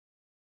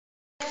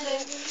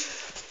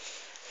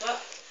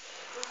What?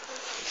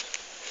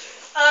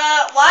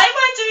 Why am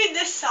I doing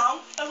this song?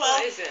 Oh, well.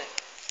 What is it?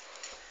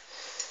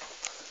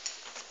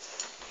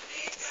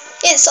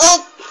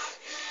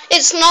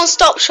 It's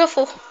non-stop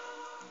shuffle.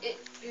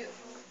 It's beautiful.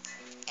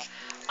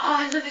 Oh,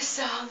 I love this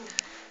song.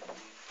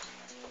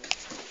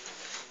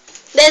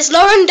 There's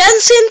Lauren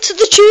dancing to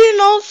the tune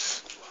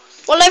of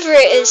whatever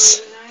it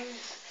is.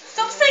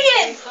 Stop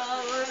singing!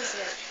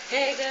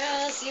 Hey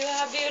girls, you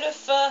are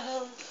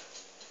beautiful.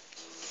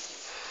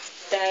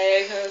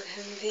 Diet Coke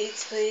and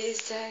beats,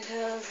 please. Diet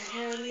Coke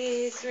and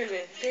beats,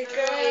 screaming. Hey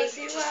girls,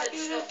 you are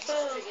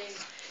beautiful.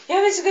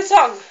 Yeah, it's a good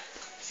song.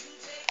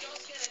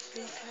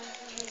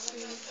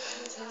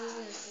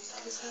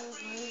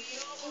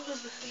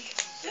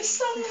 This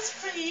song is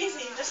pretty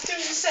easy. Just doing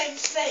the same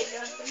thing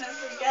over and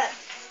over again.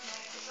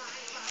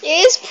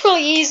 It is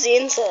pretty easy,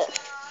 isn't it?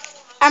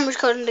 I'm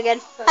recording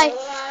again. Hi.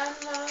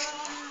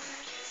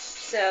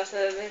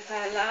 Self-loving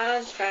fine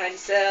lounge, find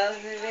yourself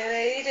a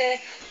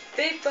lady.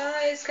 Big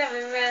boys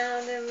coming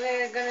round and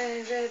we're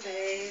gonna go,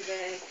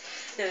 baby.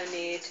 No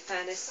need to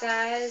find a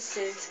size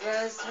since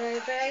most of my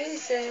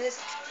braces.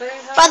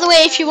 By the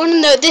way, if you want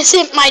to know, this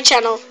isn't my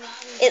channel.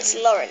 It's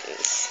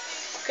Lauren's.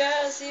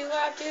 Girls, you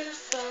are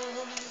beautiful.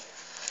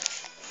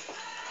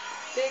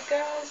 Big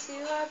girls,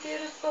 you are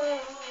beautiful.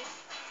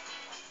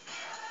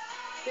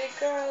 Big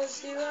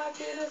girls, you are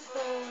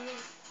beautiful.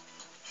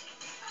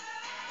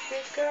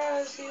 Big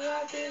girls, you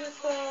are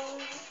beautiful.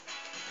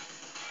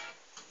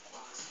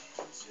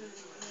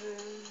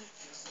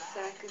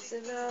 Seconds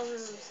in my room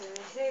saying,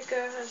 hey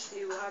girls,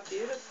 you are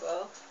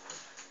beautiful.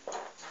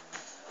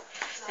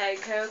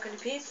 Diet Coke and a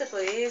pizza,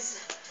 please.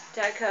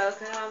 Diet Coke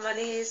and on my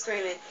knees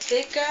screaming,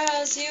 big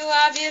girls, you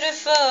are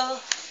beautiful.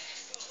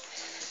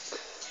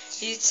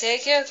 You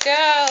take your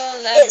girl,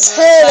 let It's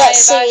her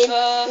that's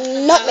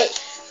singing, not me.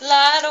 A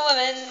lot of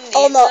women need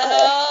Oh, not a her,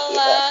 whole either.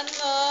 lot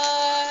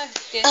more.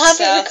 Get I haven't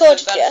yourself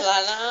recorded a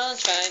butterfly yet. lounge,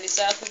 find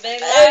yourself a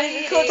big I only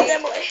lady. recorded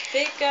Emily.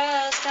 Big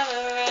girls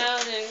coming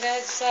around and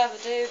get yourself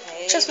a new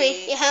baby. Trust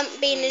me, you haven't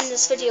been in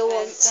this video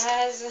once.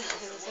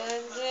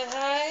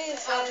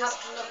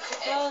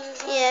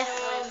 Yeah.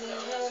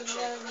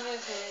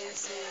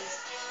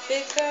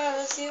 Big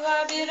girls, you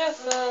are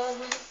beautiful.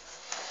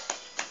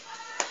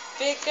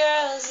 Big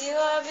girls, you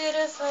are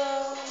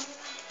beautiful.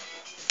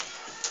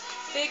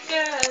 Big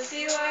girls,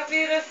 you are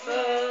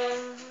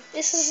beautiful.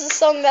 This is the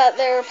song that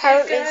they're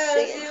apparently Big girls,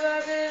 singing. you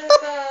are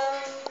beautiful.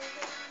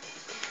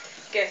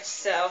 Get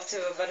yourself to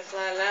a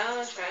butterfly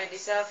lounge, find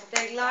yourself a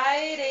big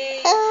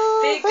lady.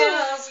 Big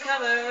girls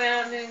come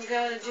around and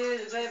gonna do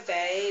the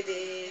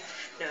baby.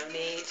 No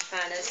need to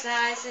find a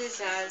size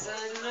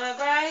on my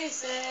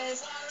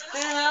braces.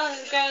 And all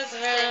the girls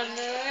around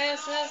the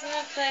rest of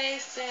my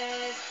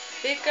places.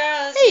 Big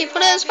girls, Hey, you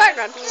put it as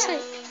background.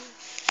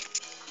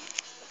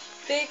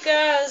 big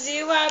girls,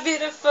 you are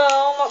beautiful.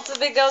 Lots of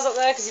big girls up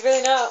there because you're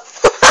really not.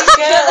 Big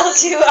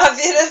girls, you are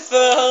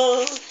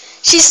beautiful.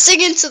 She's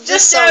singing to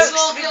this song.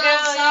 Big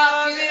girls, you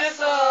are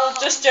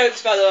beautiful. Just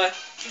jokes, by the way.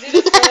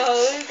 Beautiful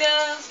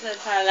girls, let's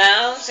high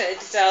lounge, get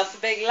yourself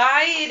a big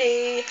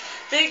lady.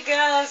 Big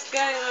girls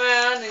going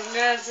around and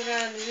girls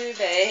around you,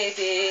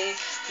 baby.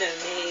 No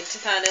need to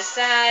find a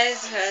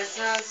size, because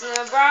that's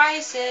no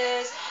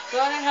prices.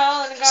 Running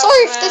home and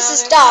Sorry if this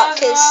is dark,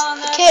 because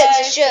the curtains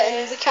are shut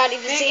and we can't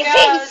even see a Big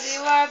thing. girls,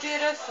 you are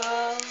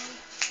beautiful.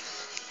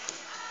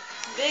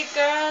 Big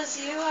girls,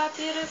 you are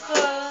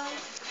beautiful.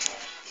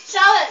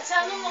 Charlotte,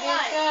 tell them what Big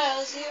line.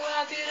 girls, you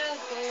are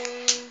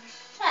beautiful.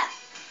 Yeah.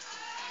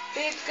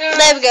 Big girls,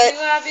 There we go. you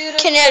are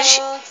beautiful.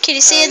 Can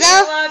you see it You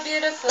now? are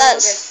beautiful.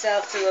 That's- Get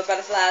yourself to a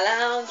butterfly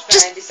lounge.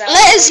 Just Find yourself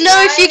let a us big know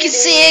if you can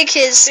lady. see it,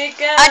 because Big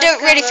girls I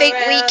don't really come think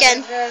we around can.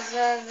 and girls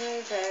love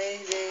their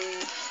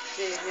baby.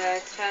 Big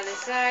girls find the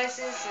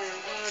sizes and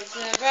girls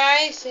their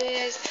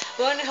prices.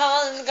 One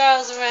hauling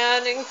girls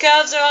around and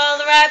cubs are all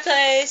the right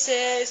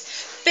places.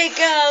 Big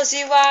girls,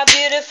 you are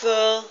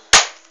beautiful.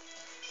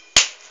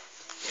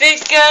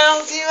 Big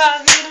girls, you are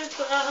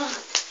beautiful.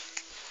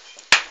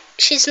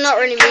 She's not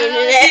really Girls,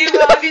 meaning you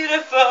are it.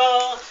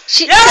 beautiful.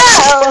 She, No!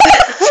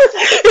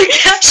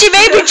 she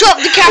made me drop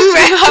the You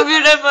camera. are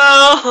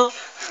beautiful.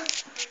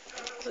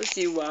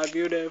 You are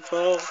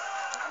beautiful.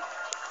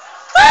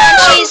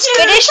 And she's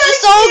finished the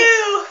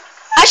song.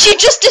 And she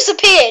just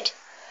disappeared.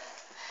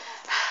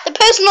 The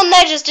person on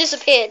there just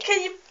disappeared.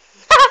 Can you?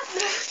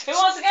 Who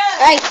wants to go?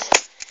 Right.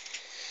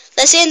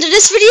 That's the end of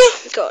this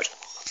video. God.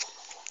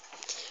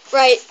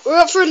 Right, we're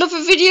up for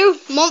another video.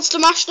 Monster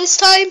Mash this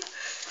time.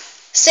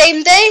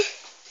 Same day.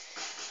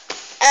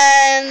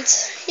 And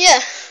yeah,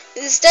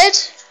 instead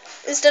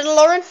of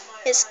Lauren,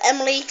 it's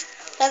Emily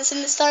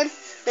dancing this time.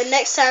 Then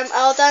next time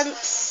I'll dance.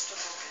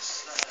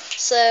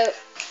 So,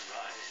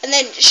 and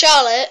then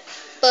Charlotte,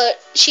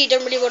 but she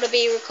don't really want to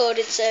be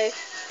recorded, so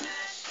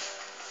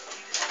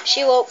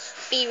she won't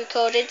be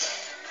recorded.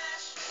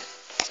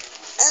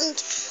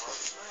 And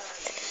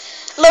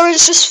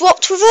Lauren's just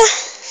swapped with her,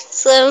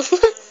 so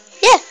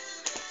yeah.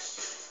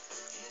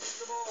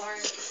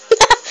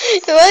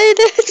 What are you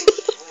doing?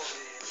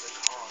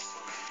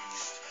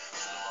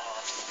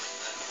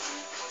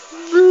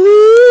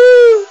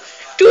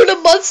 the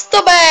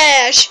Monster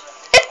Mash.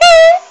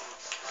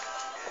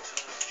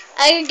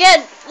 And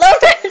again,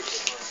 Lauren.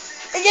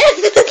 Again.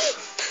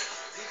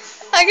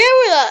 Again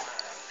with that.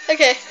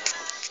 Okay.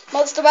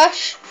 Monster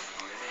Mash.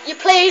 You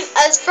played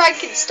as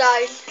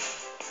Frankenstein.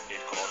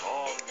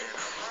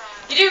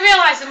 You do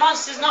realise the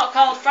monster's not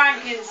called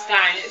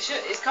Frankenstein.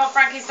 It's called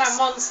Frankenstein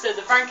Monster.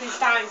 The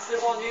Frankenstein's the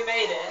one who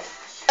made it.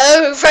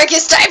 Oh,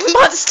 Frankenstein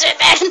Monster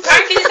then.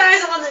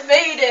 Frankenstein's the one that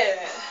made it.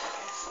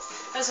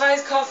 That's why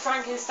it's called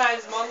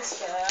Frankenstein's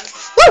Monster.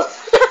 Woo!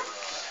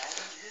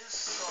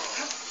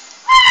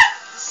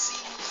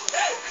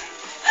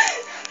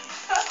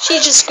 She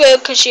just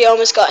squealed because she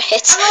almost got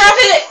hit. I'm a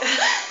rabbit!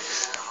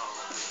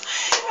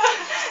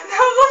 No,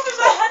 I'm lifting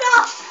my head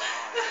up.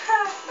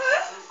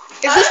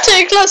 Is this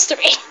too close to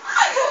me?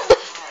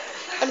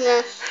 I don't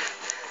know.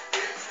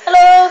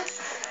 Hello!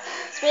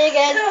 It's me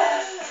again.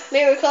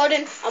 Me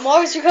recording. I'm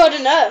always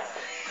recording now.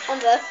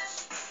 And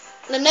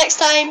the next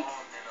time,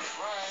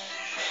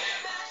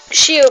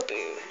 she'll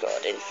be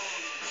recording.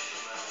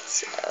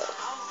 So,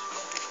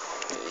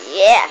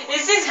 yeah.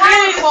 Is this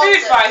really the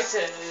Food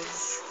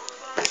Fighters?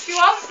 Do you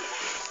want?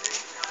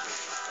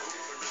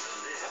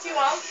 Do you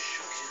want?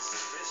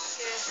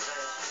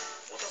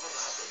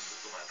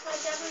 Can I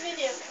have a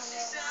video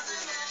camera?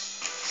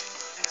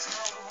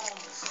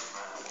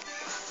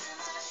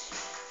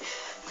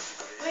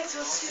 Wait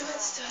till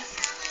it's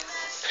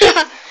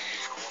done.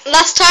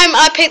 Last time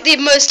I picked the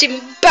most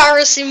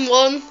embarrassing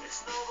one.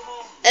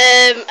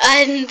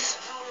 And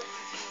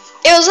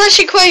it was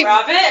actually quite...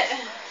 Rabbit?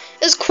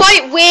 It was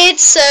quite weird,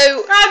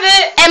 so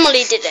Rabbit!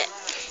 Emily did it.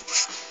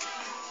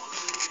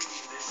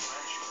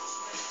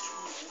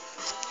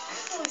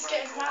 Oh, he's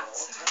getting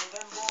rats.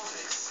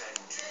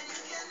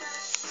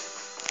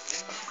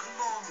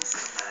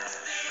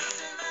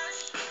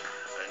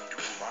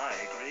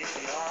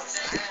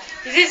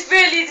 Is this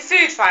really the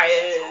Food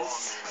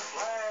Fighters?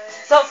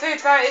 I thought Food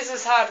Fighters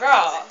was hard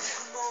rock.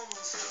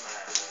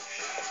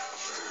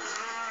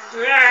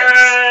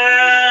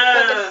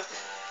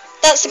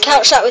 That's the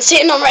couch that we're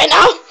sitting on right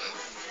now.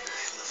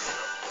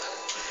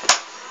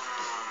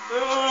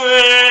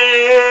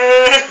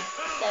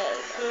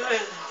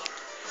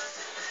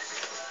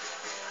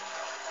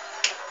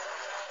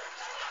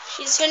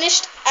 She's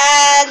finished,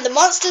 and the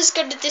monster's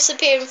going to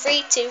disappear in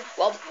 3, 2, 1.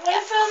 What are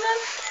you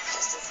filming?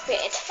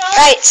 Weird.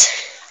 Right,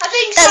 I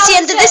think that's the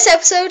end of this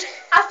episode.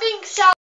 I think Sal